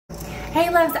Hey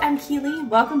loves, I'm Keely.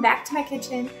 Welcome back to my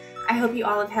kitchen. I hope you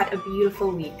all have had a beautiful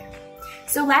week.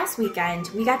 So last weekend,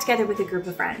 we got together with a group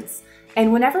of friends.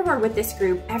 And whenever we're with this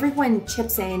group, everyone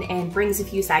chips in and brings a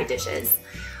few side dishes.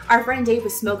 Our friend Dave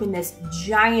was smoking this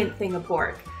giant thing of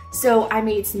pork. So I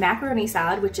made some macaroni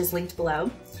salad, which is linked below.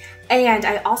 And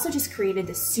I also just created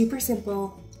this super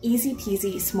simple, easy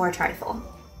peasy s'more trifle.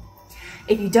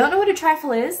 If you don't know what a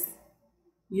trifle is,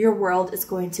 your world is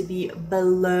going to be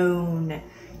blown.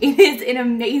 It is an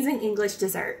amazing English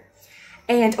dessert.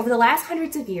 And over the last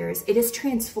hundreds of years, it has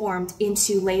transformed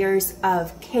into layers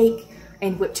of cake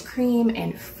and whipped cream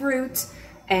and fruit.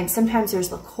 And sometimes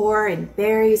there's liqueur and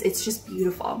berries. It's just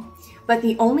beautiful. But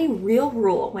the only real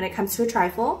rule when it comes to a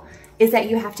trifle is that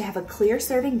you have to have a clear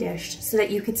serving dish so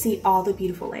that you could see all the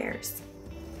beautiful layers.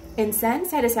 And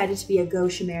since I decided to be a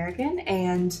gauche American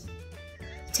and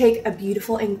take a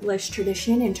beautiful English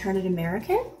tradition and turn it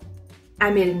American,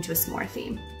 I made it into a s'more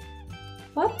theme.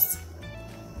 Whoops.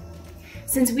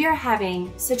 Since we are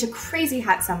having such a crazy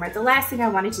hot summer, the last thing I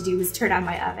wanted to do was turn on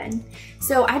my oven.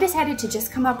 So I decided to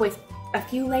just come up with a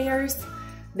few layers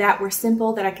that were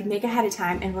simple, that I could make ahead of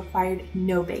time and required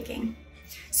no baking.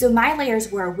 So my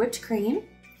layers were whipped cream,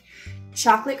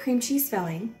 chocolate cream cheese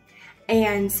filling,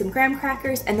 and some graham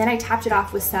crackers, and then I topped it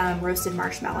off with some roasted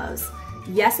marshmallows.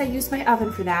 Yes, I used my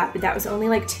oven for that, but that was only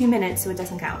like 2 minutes, so it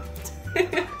doesn't count.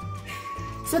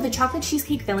 So the chocolate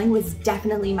cheesecake filling was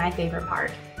definitely my favorite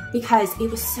part because it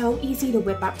was so easy to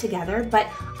whip up together, but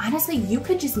honestly, you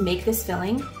could just make this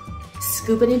filling,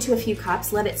 scoop it into a few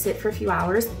cups, let it sit for a few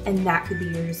hours, and that could be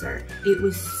your dessert. It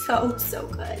was so, so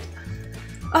good.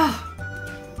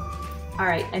 Oh, all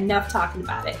right, enough talking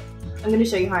about it. I'm gonna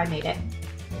show you how I made it.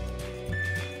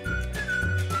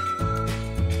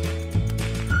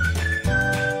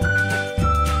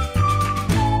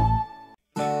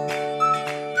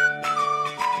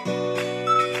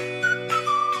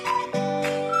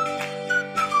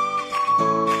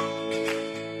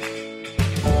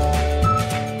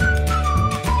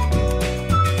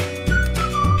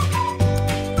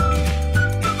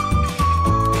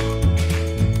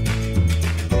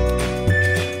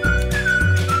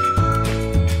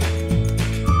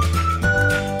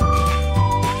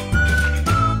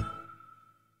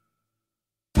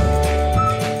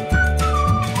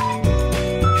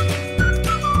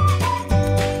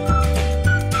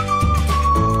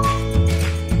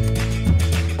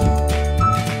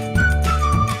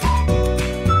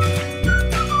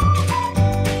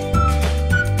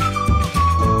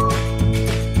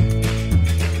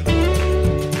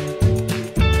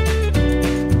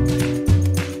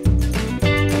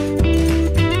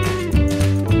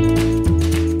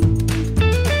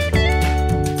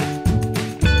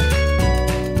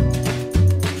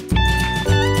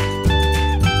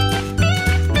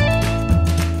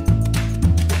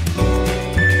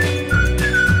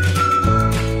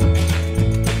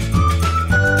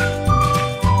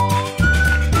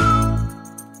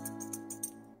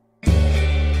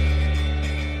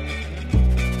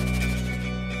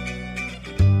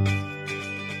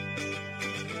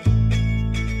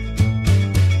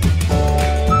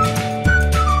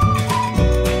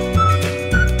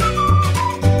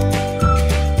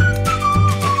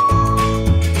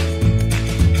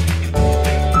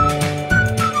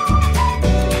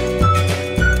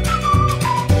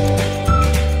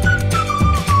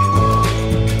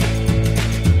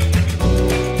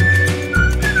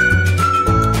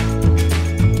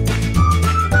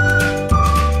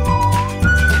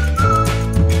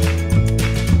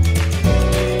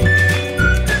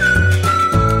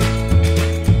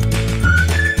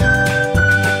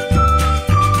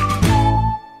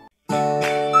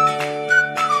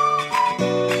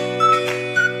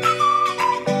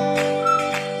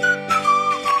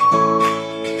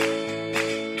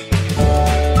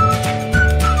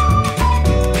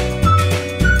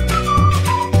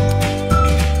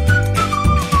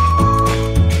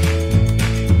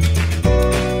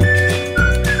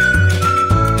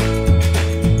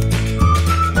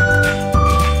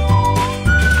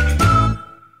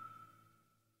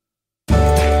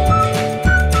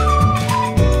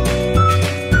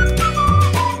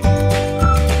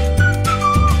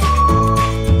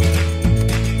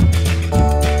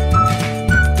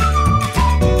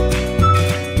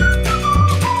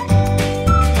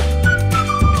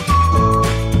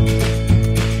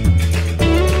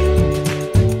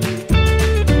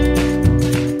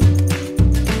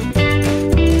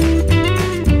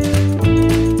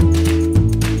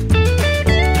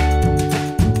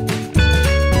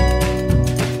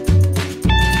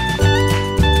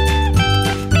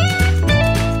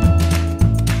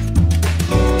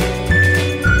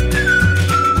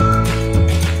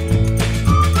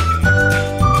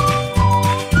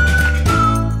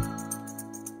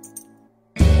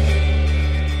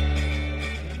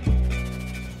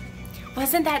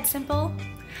 Wasn't that simple?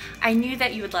 I knew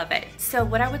that you would love it. So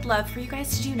what I would love for you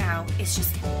guys to do now is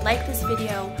just like this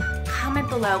video, comment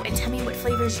below, and tell me what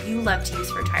flavors you love to use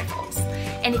for trifles.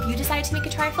 And if you decide to make a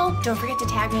trifle, don't forget to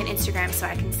tag me on Instagram so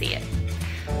I can see it.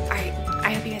 Alright,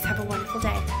 I hope you guys have a wonderful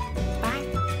day.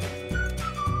 Bye!